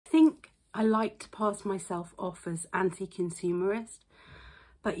I like to pass myself off as anti-consumerist,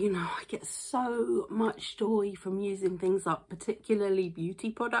 but you know, I get so much joy from using things up, particularly beauty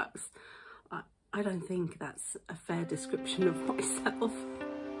products. I don't think that's a fair description of myself.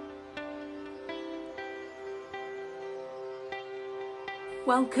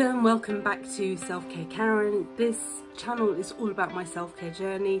 Welcome back to Selfcare Karen. This channel is all about my self-care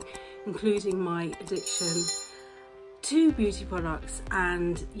journey, including my addiction to beauty products,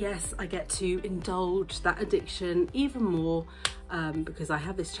 and yes, I get to indulge that addiction even more because I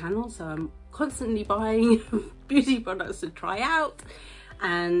have this channel, so I'm constantly buying beauty products to try out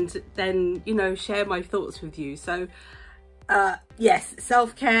and then, you know, share my thoughts with you. So yes,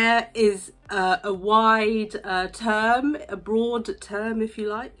 self-care is a wide term, a broad term if you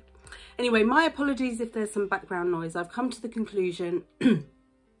like. Anyway, my apologies if there's some background noise. I've come to the conclusion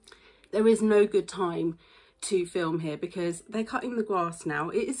there is no good time to film here because they're cutting the grass now.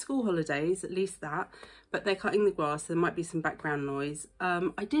 It is school holidays, at least that, but they're cutting the grass. There might be some background noise.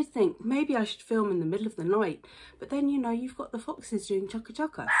 I did think maybe I should film in the middle of the night, but then, you know, you've got the foxes doing chugga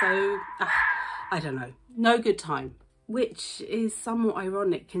chugga, so I don't know, no good time, which is somewhat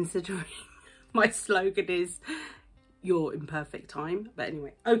ironic considering my slogan is your imperfect time. But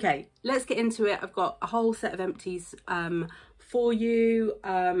anyway, okay, let's get into it. I've got a whole set of empties for you,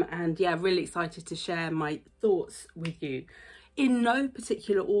 and yeah, really excited to share my thoughts with you. In no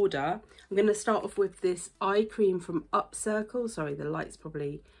particular order, I'm going to start off with this eye cream from Upcircle. Sorry, the light's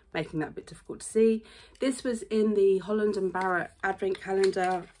probably making that a bit difficult to see. This was in the Holland & Barrett advent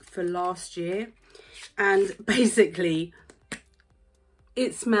calendar for last year, and basically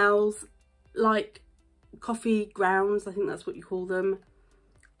it smells like coffee grounds, I think that's what you call them.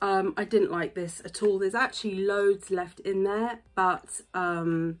 I didn't like this at all. There's actually loads left in there, but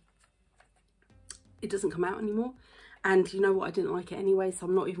it doesn't come out anymore. And you know what, I didn't like it anyway, so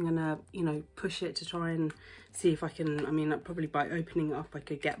I'm not even gonna, you know, push it to try and see if I can, I mean, probably by opening it up I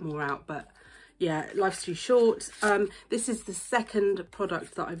could get more out, but yeah, life's too short. This is the second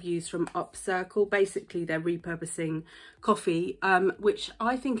product that I've used from Upcircle. Basically, they're repurposing coffee, which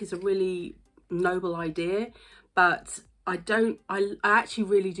I think is a really noble idea, but I actually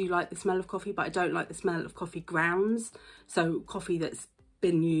really do like the smell of coffee, but I don't like the smell of coffee grounds. So coffee that's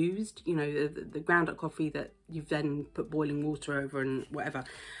been used, you know, the ground up coffee that you've then put boiling water over and whatever.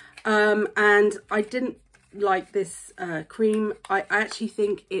 And I didn't like this cream. I actually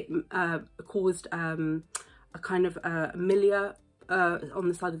think it caused a kind of milia on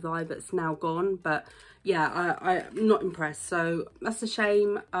the side of the eye that's now gone, but yeah, I'm not impressed, so that's a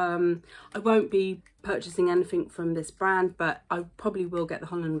shame. I won't be purchasing anything from this brand, but I probably will get the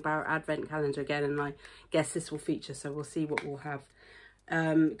Holland & Barrett advent calendar again, and I guess this will feature, so we'll see what we'll have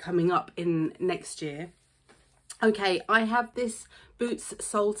coming up in next year. Okay, I have this Boots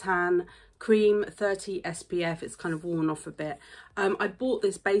Sultan Cream 30 SPF. It's kind of worn off a bit. I bought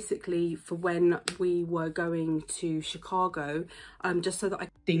this basically for when we were going to Chicago, just so that I...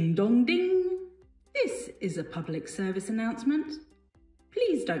 Ding dong ding! This is a public service announcement.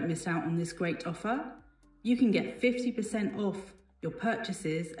 Please don't miss out on this great offer. You can get 50% off your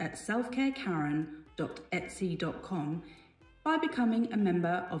purchases at selfcarekaren.etsy.com by becoming a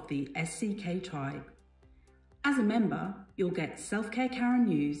member of the SCK tribe. As a member, you'll get Selfcare Karen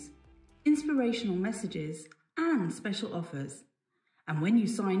news, inspirational messages, and special offers. And when you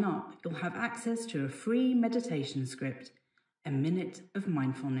sign up, you'll have access to a free meditation script, a minute of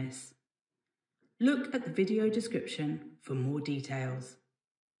mindfulness. Look at the video description for more details.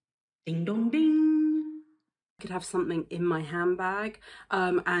 Ding dong ding! I could have something in my handbag,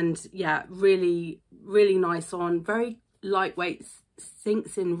 and yeah, really nice on, very lightweight,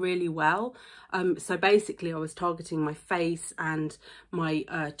 sinks in really well. So basically I was targeting my face, and my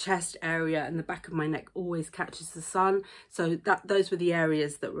chest area and the back of my neck always catches the sun, so those were the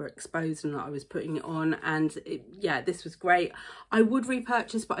areas that were exposed and that I was putting it on, and yeah, this was great. I would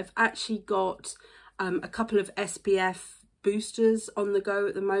repurchase, but I've actually got a couple of SPF boosters on the go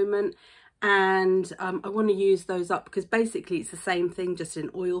at the moment, and I want to use those up because basically it's the same thing just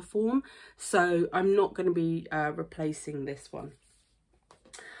in oil form, so I'm not going to be replacing this one.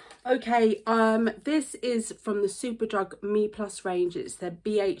 Okay, this is from the Superdrug Me Plus range. It's their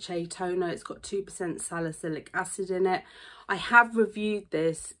BHA toner. It's got 2% salicylic acid in it. I have reviewed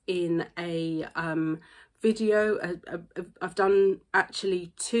this in a video. I've done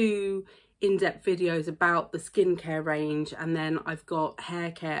actually 2 in-depth videos about the skincare range, and then I've got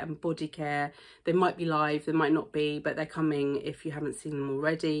hair care and body care. They might be live, they might not be, but they're coming if you haven't seen them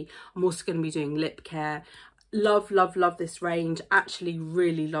already. I'm also going to be doing lip care. Love this range. Actually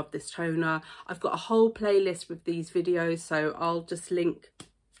really love this toner. I've got a whole playlist with these videos, so I'll just link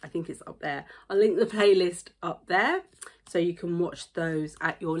I think it's up there. I'll link the playlist up there so you can watch those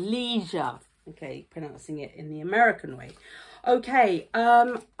at your leisure. Okay, pronouncing it in the American way. Okay,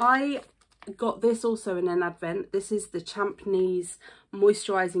 I got this also in an advent. This is the Champneys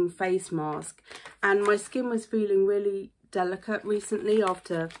moisturizing face mask, and my skin was feeling really delicate recently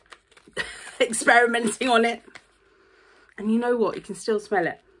after experimenting on it. And you know what? You can still smell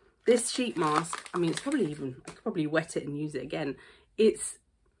it. This sheet mask, I mean, it's probably even, I could probably wet it and use it again. It's,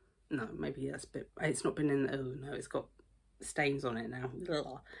 no, maybe that's a bit, it's not been in, oh no, it's got stains on it now.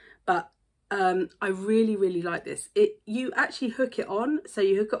 Ugh. But I really, really like this. You actually hook it on, so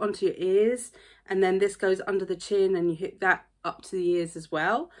you hook it onto your ears, and then this goes under the chin, and you hook that up to the ears as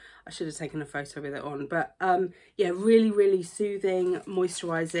well. I should have taken a photo with it on, but yeah, really, really soothing,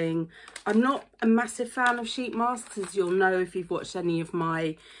 moisturizing. I'm not a massive fan of sheet masks, as you'll know if you've watched any of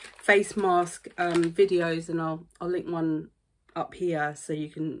my face mask videos, and I'll link one up here so you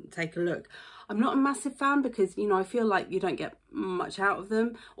can take a look. I'm not a massive fan because, you know, I feel like you don't get much out of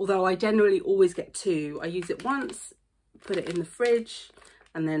them, although I generally always get two. I use it once, put it in the fridge,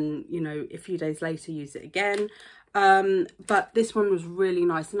 and then, you know, a few days later use it again. But this one was really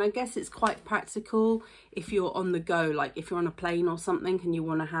nice, and I guess it's quite practical if you're on the go, like if you're on a plane or something and you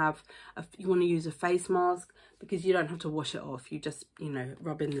want to have you want to use a face mask, because you don't have to wash it off, you just, you know,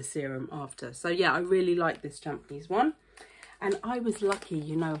 rub in the serum after. So yeah, I really like this Champneys one. And I was lucky,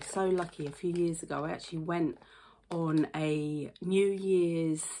 you know, so lucky. A few years ago, I actually went on a New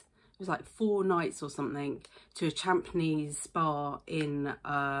Year's, it was like 4 nights or something, to a Champneys spa in,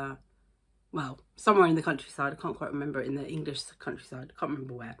 well, somewhere in the countryside. I can't quite remember, in the English countryside. I can't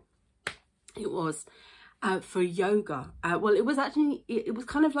remember where. It was for yoga. Well, it was actually, it was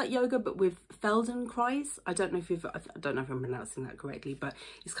kind of like yoga, but with Feldenkrais. I don't know if I'm pronouncing that correctly, but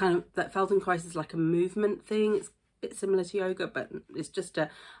it's kind of, that Feldenkrais is like a movement thing. It's bit similar to yoga, but it's just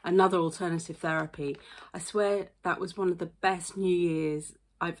another alternative therapy. I swear that was one of the best New Year's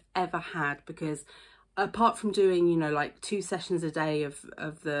I've ever had, because apart from doing, you know, like 2 sessions a day of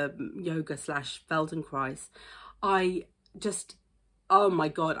the yoga / Feldenkrais, I just, oh my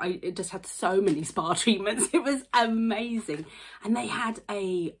god, I just had so many spa treatments. It was amazing. And they had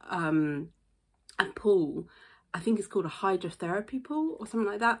a pool, I think it's called a hydrotherapy pool or something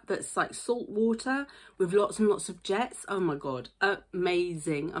like that, that's like salt water with lots and lots of jets. Oh my god,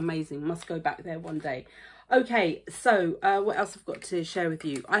 amazing, amazing. Must go back there one day. Okay, so what else I've got to share with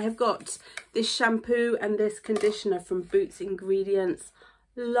you? I have got this shampoo and this conditioner from Boots Ingredients.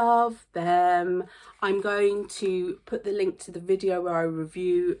 Love them. I'm going to put the link to the video where I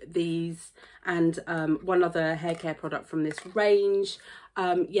review these and one other hair care product from this range.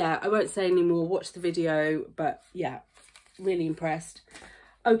 Yeah, I won't say any more, watch the video, but yeah, really impressed.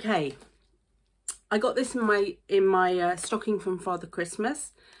 Okay, I got this in my stocking from Father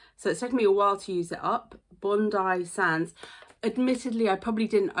Christmas, so it's taken me a while to use it up. Bondi Sands. Admittedly, I probably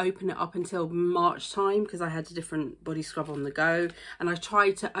didn't open it up until March time because I had a different body scrub on the go, and I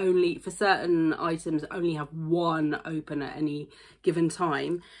tried to only, for certain items, only have one open at any given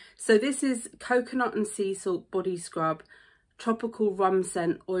time. So this is Coconut and Sea Salt Body Scrub, tropical rum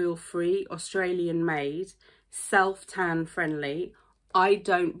scent, oil free, Australian made, self tan friendly.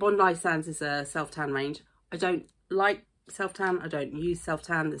 Bondi Sands is a self tan range. I don't like self tan. I don't use self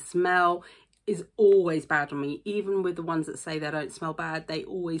tan. The smell is always bad on me. Even with the ones that say they don't smell bad, they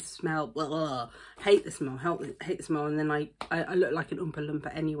always smell, blah. Hate the smell, hate the smell, and then I look like an Oompa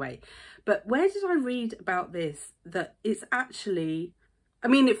Loompa anyway. But where did I read about this, that it's actually, I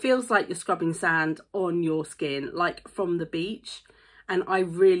mean, it feels like you're scrubbing sand on your skin, like from the beach. And I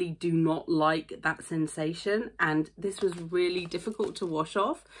really do not like that sensation. And this was really difficult to wash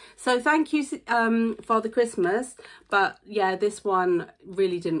off. So thank you, Father Christmas. But yeah, this one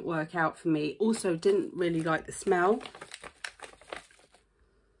really didn't work out for me. Also, didn't really like the smell.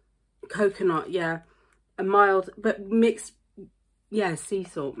 Coconut, yeah. A mild, but mixed, yeah, sea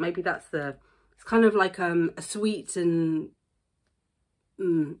salt. Maybe that's it's kind of like a sweet and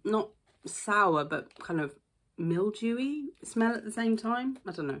not sour, but kind of mildewy smell at the same time.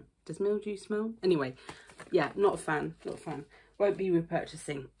 I don't know, does mildew smell? Anyway, yeah, not a fan, won't be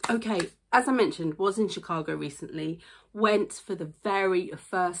repurchasing. Okay, as I mentioned, was in Chicago recently, went for the very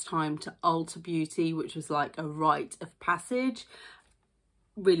first time to Ulta Beauty, which was like a rite of passage.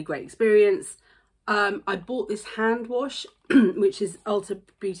 Really great experience. I bought this hand wash which is Ulta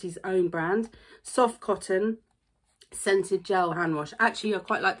Beauty's own brand, soft cotton scented gel hand wash. Actually, I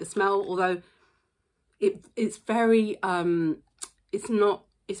quite like the smell, although it's very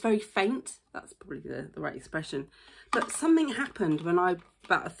it's very faint. That's probably the right expression. But something happened when I,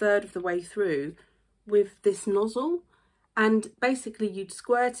 about a third of the way through, with this nozzle, and basically you'd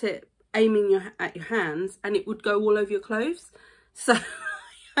squirt it aiming at your hands and it would go all over your clothes. So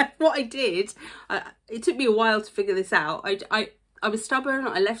what I did, it took me a while to figure this out. I was stubborn.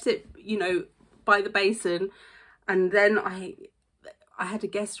 I left it, you know, by the basin, and then I had a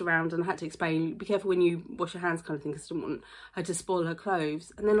guest around and I had to explain, be careful when you wash your hands kind of thing, because I didn't want her to spoil her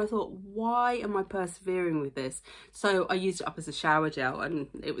clothes. And then I thought, why am I persevering with this? So I used it up as a shower gel and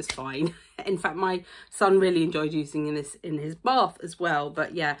it was fine. In fact, my son really enjoyed using this in his bath as well.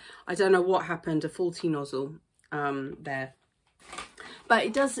 But yeah, I don't know what happened, a faulty nozzle there. But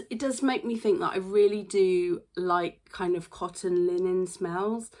it does make me think that I really do like kind of cotton linen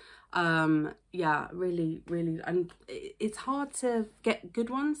smells. Yeah, really, and it's hard to get good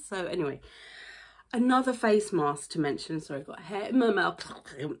ones. So anyway, another face mask to mention. Sorry, I've got hair in my mouth.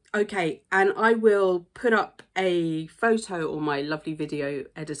 Okay, and I will put up a photo, or my lovely video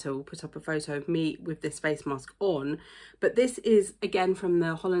editor will put up a photo of me with this face mask on. But this is again from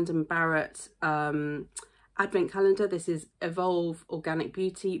the Holland & Barrett advent calendar. This is Evolve Organic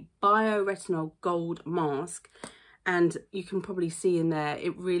Beauty Bio-Retinol Gold Mask. And you can probably see in there,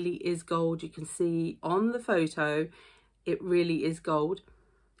 it really is gold. You can see on the photo, it really is gold.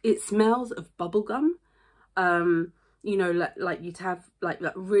 It smells of bubblegum. You know, like you'd have like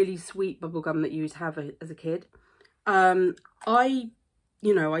that really sweet bubblegum that you would have as a kid. I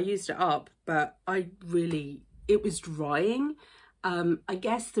used it up, but it was drying. I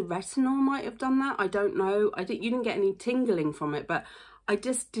guess the retinol might have done that. I don't know. You didn't get any tingling from it, but I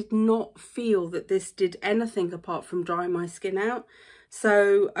just did not feel that this did anything apart from dry my skin out.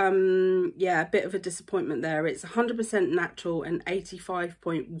 So, yeah, a bit of a disappointment there. It's 100% natural and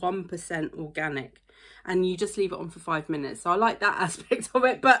 85.1% organic. And you just leave it on for 5 minutes. So I like that aspect of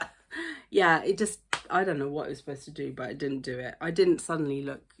it. But yeah, I don't know what it was supposed to do, but it didn't do it. I didn't suddenly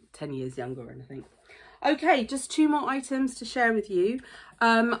look 10 years younger or anything. Okay, just 2 more items to share with you.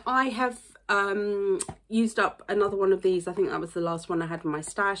 I have used up another one of these. I think that was the last one I had in my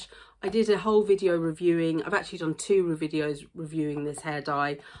stash. I did a whole video reviewing. I've actually done 2 videos reviewing this hair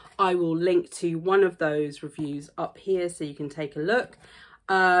dye. I will link to one of those reviews up here so you can take a look.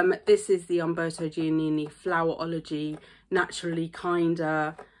 This is the Umberto Giannini Flowerology Naturally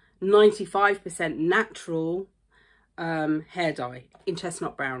Kinder 95% natural hair dye in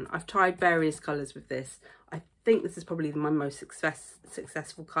chestnut brown. I've tried various colours with this. I think this is probably my most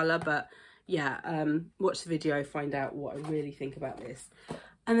successful colour, but yeah, watch the video, find out what I really think about this.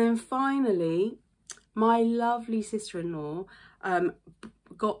 And then finally, my lovely sister-in-law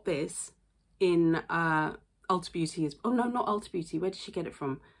got this in Ulta Beauty. Oh no, not Ulta Beauty. Where did she get it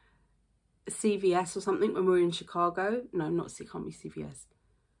from? CVS or something when we were in Chicago. No, it can't be CVS.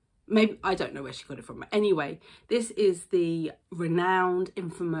 Maybe, I don't know where she got it from. Anyway, this is the renowned,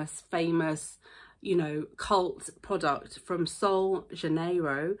 infamous, famous, you know, cult product from Sol de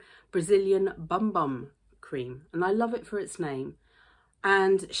Janeiro, Brazilian Bum Bum Cream. And I love it for its name.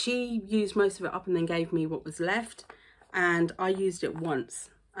 And she used most of it up and then gave me what was left. And I used it once.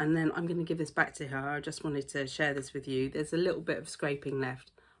 And then I'm going to give this back to her. I just wanted to share this with you. There's a little bit of scraping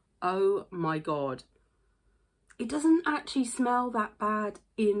left. Oh my God. It doesn't actually smell that bad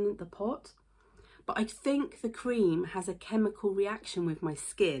in the pot, but I think the cream has a chemical reaction with my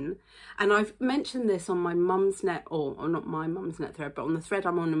skin. And I've mentioned this on my Mum's Net, or not my Mum's Net thread, but on the thread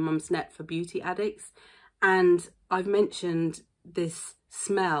I'm on Mum's Net for beauty addicts. And I've mentioned this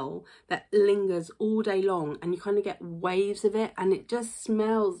smell that lingers all day long and you kind of get waves of it and it just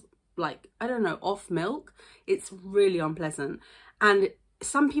smells like, I don't know, off milk. It's really unpleasant. And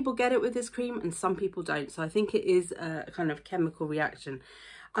some people get it with this cream and some people don't. So I think it is a kind of chemical reaction.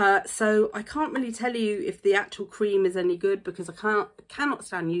 So I can't really tell you if the actual cream is any good because I cannot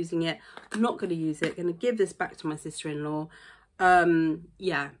stand using it. I'm not going to use it. I'm going to give this back to my sister-in-law.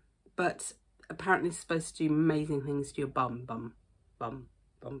 Yeah, but apparently it's supposed to do amazing things to your bum.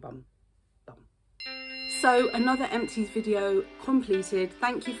 So another empties video completed.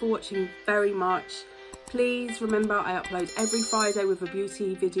 Thank you for watching very much. Please remember I upload every Friday with a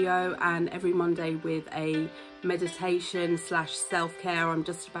beauty video and every Monday with a meditation / self-care. I'm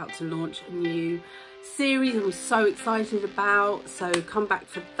just about to launch a new series I'm so excited about, so come back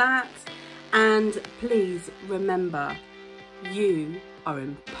for that. And please remember, you are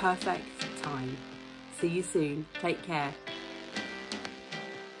in perfect time. See you soon. Take care.